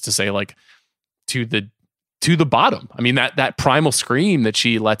 which is to say, like, to the bottom. I mean, that primal scream that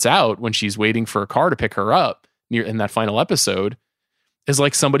she lets out when she's waiting for a car to pick her up in that final episode is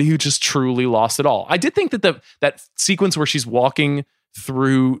like somebody who just truly lost it all. I did think that that sequence where she's walking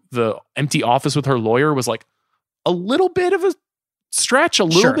through the empty office with her lawyer was like a little bit of a stretch, a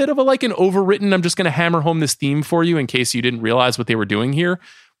little bit of a like an overwritten, I'm just going to hammer home this theme for you in case you didn't realize what they were doing here.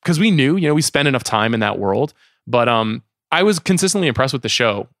 Because we knew, we spent enough time in that world. But I was consistently impressed with the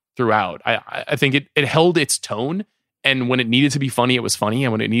show throughout. I think it held its tone. And when it needed to be funny, it was funny.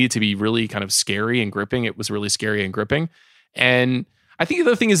 And when it needed to be really kind of scary and gripping, it was really scary and gripping. And I think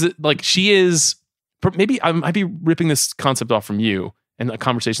the other thing is that like she is, maybe I might be ripping this concept off from you and a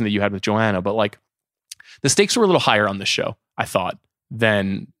conversation that you had with Joanna, but like the stakes were a little higher on this show, I thought,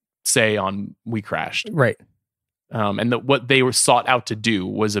 than say on We Crashed. Right. And what they were sought out to do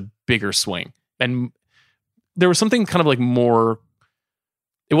was a bigger swing. And there was something kind of like more,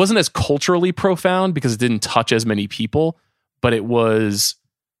 it wasn't as culturally profound because it didn't touch as many people, but it was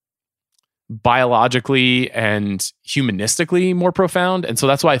biologically and humanistically more profound. And so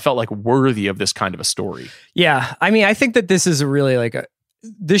that's why I felt like worthy of this kind of a story. Yeah. I mean, I think that this is a really like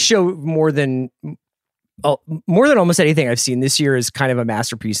this show more than almost anything I've seen this year is kind of a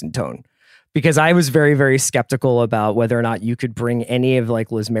masterpiece in tone, because I was very, very skeptical about whether or not you could bring any of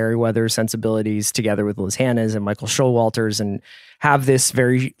like Liz Merriweather's sensibilities together with Liz Hannah's and Michael Showalter's and have this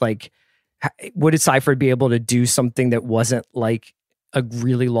very like, would Seyfried be able to do something that wasn't like a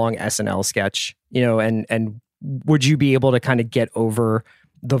really long SNL sketch, you know, and would you be able to kind of get over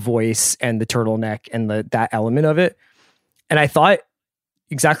the voice and the turtleneck and that element of it? And I thought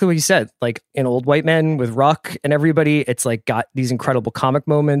exactly what you said, like in Old White Men with Ruck and everybody, it's like got these incredible comic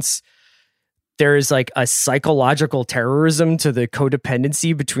moments. There's like a psychological terrorism to the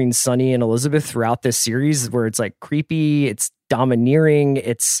codependency between Sonny and Elizabeth throughout this series where it's like creepy, it's domineering,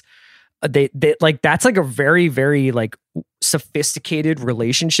 it's they like that's like a very, very like sophisticated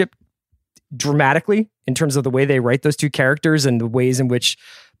relationship dramatically in terms of the way they write those two characters and the ways in which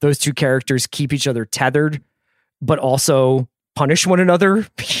those two characters keep each other tethered, but also punish one another,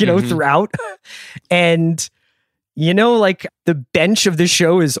 you know, throughout. And, you know, like the bench of this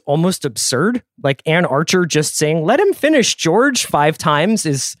show is almost absurd. Like Ann Archer just saying, let him finish, George, 5 times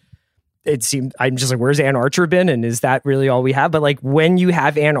it seemed, I'm just like, where's Ann Archer been? And is that really all we have? But like when you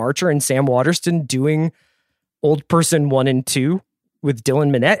have Ann Archer and Sam Waterston doing Old Person 1 and 2 with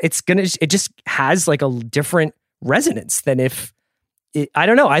Dylan Minnette, it just has like a different resonance than if I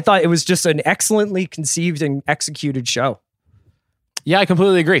don't know. I thought it was just an excellently conceived and executed show. Yeah, I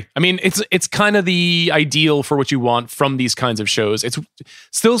completely agree. I mean, it's kind of the ideal for what you want from these kinds of shows. It's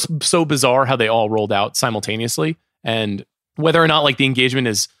still so bizarre how they all rolled out simultaneously, and whether or not like the engagement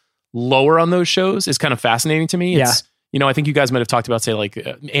is lower on those shows is kind of fascinating to me. It's, you know, I think you guys might have talked about, say, like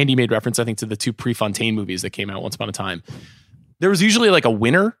Andy made reference, I think, to the 2 Prefontaine movies that came out once upon a time. There was usually like a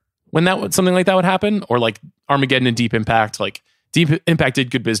winner when something like that would happen, or like Armageddon and Deep Impact. Like Deep Impact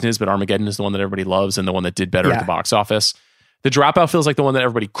did good business, but Armageddon is the one that everybody loves and the one that did better at the box office. The Dropout feels like the one that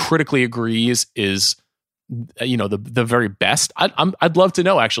everybody critically agrees is, you know, the very best. I'd love to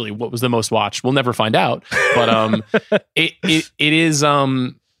know actually what was the most watched. We'll never find out, but it is.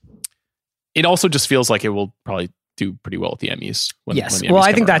 It also just feels like it will probably do pretty well at the Emmys. When the Emmys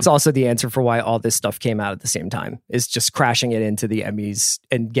I think come that's around. Also the answer for why all this stuff came out at the same time, is just crashing it into the Emmys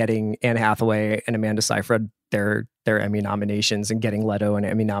and getting Anne Hathaway and Amanda Seyfried their Emmy nominations and getting Leto an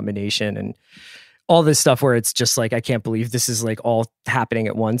Emmy nomination and all this stuff where it's just like, I can't believe this is like all happening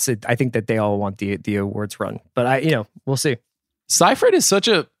at once. I think that they all want the awards run, but we'll see. Seyfried is such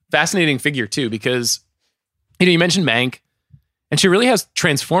a fascinating figure too, because, you know, you mentioned Mank, and she really has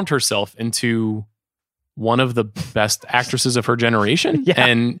transformed herself into one of the best actresses of her generation. Yeah.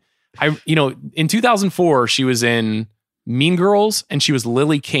 And in 2004, she was in Mean Girls and she was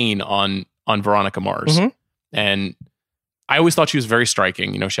Lily Kane on Veronica Mars. Mm-hmm. And I always thought she was very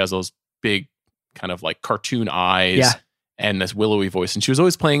striking. You know, she has those big kind of like cartoon eyes and this willowy voice. And she was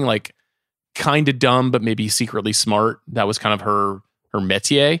always playing like kind of dumb, but maybe secretly smart. That was kind of her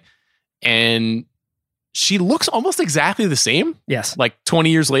métier. And she looks almost exactly the same. Yes. Like 20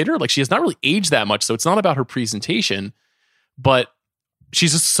 years later, like she has not really aged that much. So it's not about her presentation, but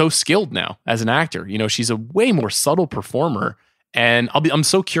she's just so skilled now as an actor. You know, she's a way more subtle performer. And I'm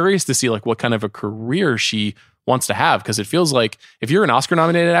so curious to see like what kind of a career she wants to have. Cause it feels like if you're an Oscar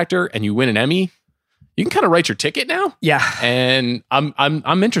nominated actor and you win an Emmy, you can kind of write your ticket now. Yeah. And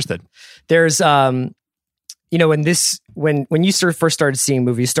I'm interested. There's, when you first started seeing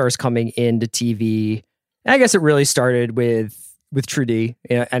movie stars coming into TV, I guess it really started with Trudy,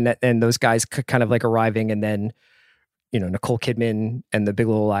 and those guys kind of like arriving, and then, you know, Nicole Kidman and the Big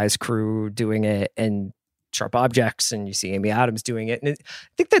Little Lies crew doing it, and Sharp Objects, and you see Amy Adams doing it. And I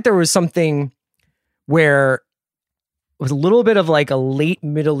think that there was something where it was a little bit of like a late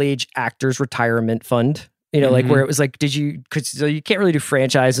middle-aged actors retirement fund, you know, like where it was like, so you can't really do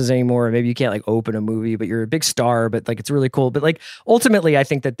franchises anymore. Or maybe you can't like open a movie, but you're a big star, but like, it's really cool. But like, ultimately, I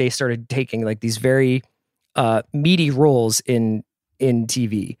think that they started taking like these very meaty roles in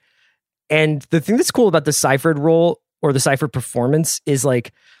TV. And the thing that's cool about the Seyfried role or the Seyfried performance is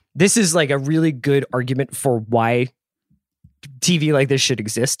like, this is like a really good argument for why TV like this should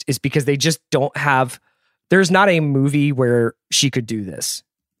exist, is because they just don't have, there's not a movie where she could do this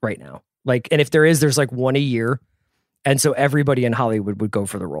right now. Like, and if there is, there's like one a year. And so everybody in Hollywood would go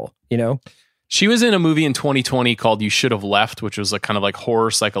for the role, you know? She was in a movie in 2020 called You Should Have Left, which was a kind of like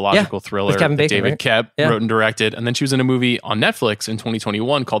horror psychological thriller Kevin that Bacon, David right? Koepp wrote and directed. And then she was in a movie on Netflix in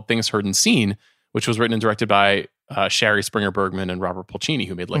 2021 called Things Heard and Seen, which was written and directed by Shari Springer Bergman and Robert Pulcini,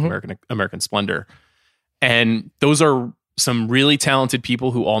 who made like American Splendor. And those are some really talented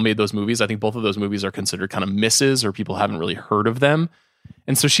people who all made those movies. I think both of those movies are considered kind of misses, or people haven't really heard of them.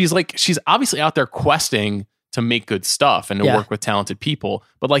 And so she's obviously out there questing to make good stuff and to work with talented people.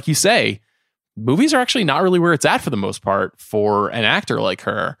 But like you say, movies are actually not really where it's at for the most part for an actor like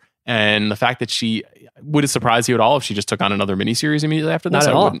her. And the fact that she would it surprise you at all if she just took on another miniseries immediately after this? Not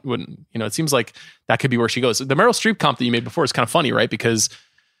at all. Wouldn't. It seems like that could be where she goes. The Meryl Streep comp that you made before is kind of funny, right? Because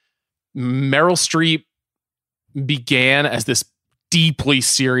Meryl Streep began as this deeply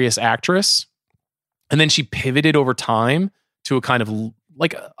serious actress, and then she pivoted over time to a kind of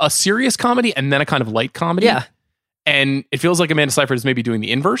like a serious comedy and then a kind of light comedy. Yeah. And it feels like Amanda Seyfried is maybe doing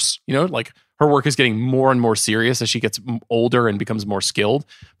the inverse, like her work is getting more and more serious as she gets older and becomes more skilled.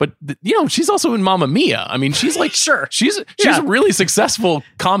 But, she's also in Mamma Mia. I mean, she's like, sure, she's a really successful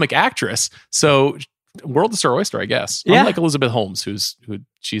comic actress. So world is her oyster, I guess. Yeah. Unlike Elizabeth Holmes, who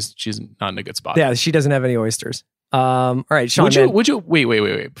she's not in a good spot. Yeah, she doesn't have any oysters. All right, Sean. Would you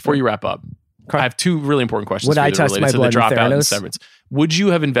wait, before you wrap up, I have two really important questions Would for you I that test related my to blood the in Dropout and Theranos? Severance. Would you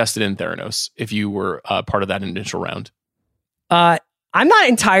have invested in Theranos if you were part of that initial round? I'm not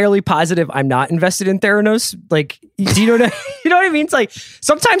entirely positive I'm not invested in Theranos. Like, do you know what you know what I mean? It's like,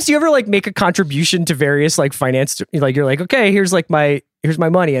 sometimes do you ever like make a contribution to various like finance, like you're like, okay, here's my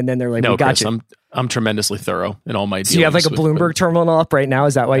money. And then they're like, no, we got Chris, you. I'm tremendously thorough in all my dealings. So you have like a Bloomberg terminal up right now.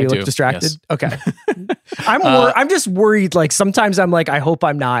 Is that why you look distracted? Yes. Okay. I'm just worried. Like sometimes I'm like, I hope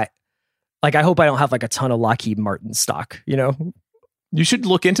I don't have like a ton of Lockheed Martin stock, You should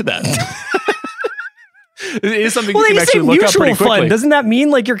look into that. It is something well, you can actually look up pretty quickly. Fund. Doesn't that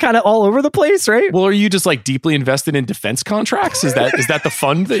mean like you're kind of all over the place, right? Well, are you just like deeply invested in defense contracts? Is that the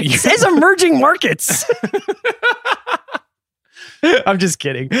fund that you... It says emerging markets. I'm just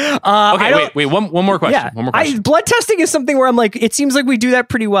kidding. Okay, wait. One more question. Yeah, one more question. Blood testing is something where I'm like, it seems like we do that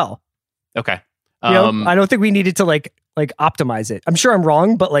pretty well. Okay. I don't think we needed to like optimize it. I'm sure I'm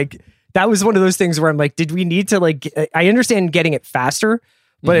wrong, but like that was one of those things where I'm like, did we need to like? I understand getting it faster,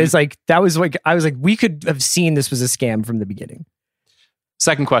 but it's like that was like I was like, we could have seen this was a scam from the beginning.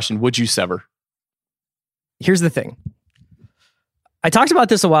 Second question: would you sever? Here's the thing. I talked about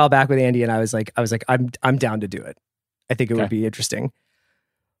this a while back with Andy, and I was like, I'm down to do it. I think it would be interesting.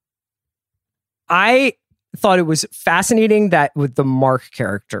 I thought it was fascinating that with the Mark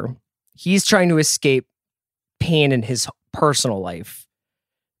character, he's trying to escape pain in his personal life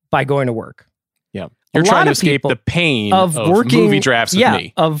by going to work. Yeah. You're trying to escape the pain of working movie drafts with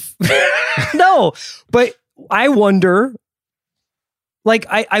me. No, but I wonder, like,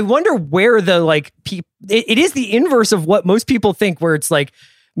 I wonder where the, like, it is the inverse of what most people think, where it's like,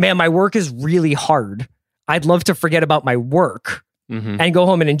 man, my work is really hard. I'd love to forget about my work and go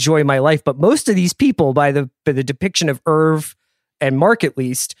home and enjoy my life. But most of these people, by the depiction of Irv and Mark, at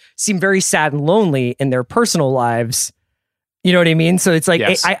least, seem very sad and lonely in their personal lives. You know what I mean? So it's like,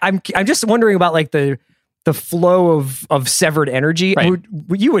 yes. I'm just wondering about like the flow of severed energy. Right.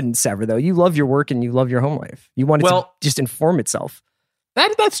 You wouldn't sever though. You love your work and you love your home life. You want it to just inform itself.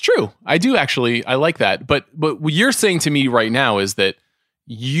 That's true. I do actually. I like that. But what you're saying to me right now is that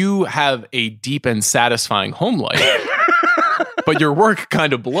you have a deep and satisfying home life, but your work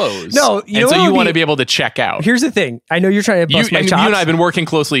kind of blows. No, you want to be able to check out. Here's the thing. I know you're trying to bust my chops. You and I have been working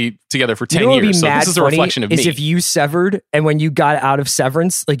closely together for 10 years. So this is a reflection of me. Is if you severed and when you got out of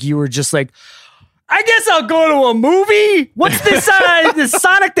Severance, like you were just like, I guess I'll go to a movie. What's this? This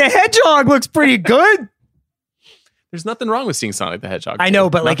Sonic the Hedgehog looks pretty good. There's nothing wrong with seeing Sonic the Hedgehog. I know,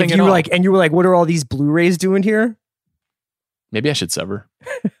 but like if you were like, and you were like, what are all these Blu-rays doing here? Maybe I should sever.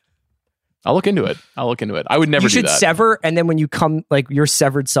 I'll look into it. I would never do that. You should sever, and then when you come, like your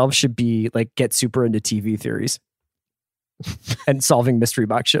severed self should be like get super into TV theories and solving mystery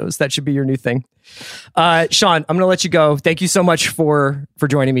box shows. That should be your new thing. Sean, I'm going to let you go. Thank you so much for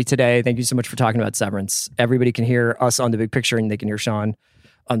joining me today. Thank you so much for talking about Severance. Everybody can hear us on The Big Picture, and they can hear Sean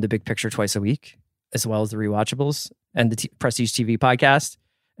on The Big Picture twice a week, as well as the Rewatchables and the Prestige TV podcast.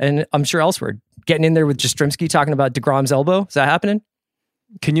 And I'm sure elsewhere. Getting in there with Jastrzemski talking about DeGrom's elbow. Is that happening?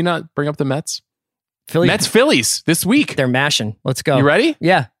 Can you not bring up the Mets? Phillies this week. They're mashing. Let's go. You ready?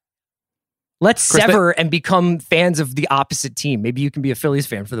 Yeah. Let's sever and become fans of the opposite team. Maybe you can be a Phillies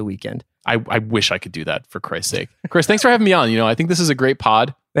fan for the weekend. I wish I could do that, for Christ's sake. Chris, thanks for having me on. I think this is a great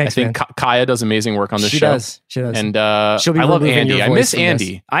pod. Thanks, I think Kaya does amazing work on this show. She does. And I love Andy. I miss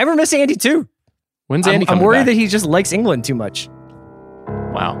Andy. I ever miss Andy too. When's Andy coming I'm worried back? that he just likes England too much.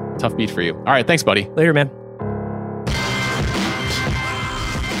 Wow. Tough beat for you. All right. Thanks, buddy. Later, man.